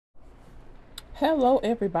Hello,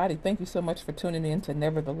 everybody. Thank you so much for tuning in to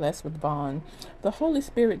Nevertheless with Vaughn. The Holy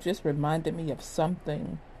Spirit just reminded me of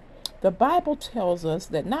something. The Bible tells us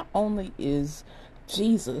that not only is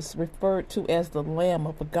Jesus referred to as the Lamb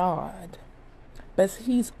of God, but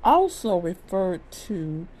he's also referred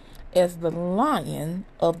to as the Lion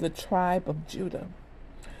of the tribe of Judah.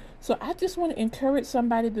 So I just want to encourage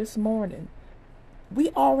somebody this morning. We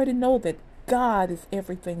already know that God is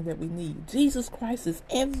everything that we need. Jesus Christ is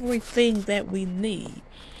everything that we need.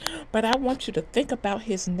 But I want you to think about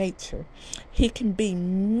his nature. He can be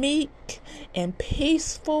meek and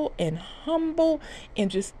peaceful and humble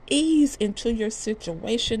and just ease into your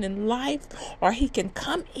situation in life, or he can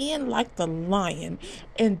come in like the lion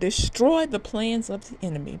and destroy the plans of the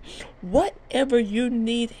enemy. Whatever you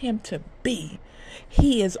need him to be,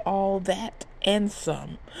 he is all that and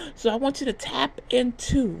some. So I want you to tap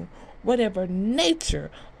into whatever nature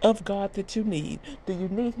of God that you need. Do you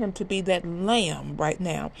need him to be that lamb right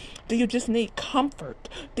now? Do you just need comfort?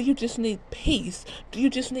 Do you just need peace? Do you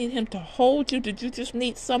just need him to hold you? Did you just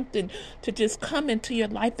need something to just come into your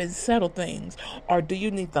life and settle things? Or do you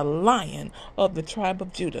need the Lion of the tribe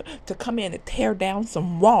of Judah to come in and tear down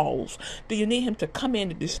some walls? Do you need him to come in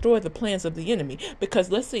and destroy the plans of the enemy? Because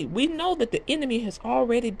let's see, we know that the enemy has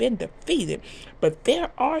already been defeated, but there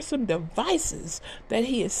are some devices that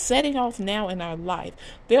he is setting off now in our life.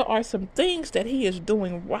 There are some things that he is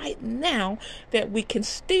doing right now that we can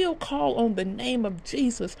still call on the name of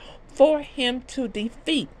Jesus for him to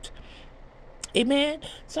defeat. Amen.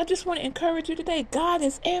 So I just want to encourage you today. God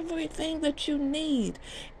is everything that you need.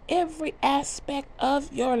 Every aspect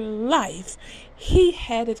of your life, he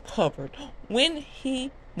had it covered when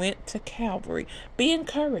he went to Calvary. Be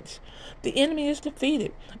encouraged. The enemy is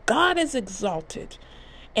defeated. God is exalted.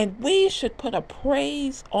 And we should put a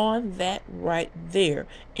praise on that right there.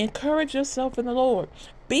 Encourage yourself in the Lord.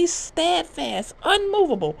 Be steadfast,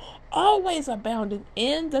 unmovable, always abounding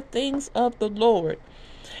in the things of the Lord.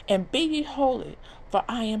 And be ye holy, for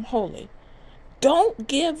I am holy. Don't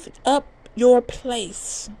give up your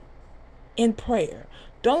place in prayer.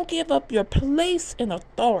 Don't give up your place in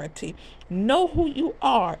authority. Know who you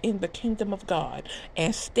are in the kingdom of God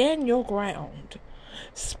and stand your ground.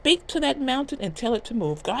 Speak to that mountain and tell it to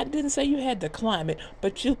move. God didn't say you had to climb it,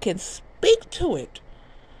 but you can speak to it.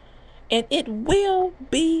 And it will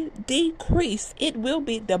be decreased. It will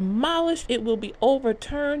be demolished. It will be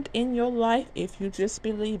overturned in your life if you just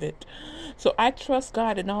believe it. So I trust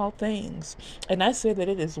God in all things. And I say that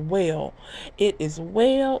it is well. It is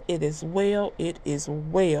well. It is well. It is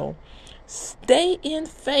well. Stay in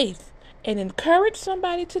faith. And encourage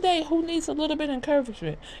somebody today who needs a little bit of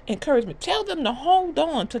encouragement. Tell them to hold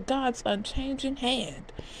on to God's unchanging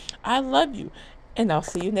hand. I love you. And I'll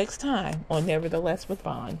see you next time on Nevertheless with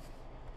Vaughn.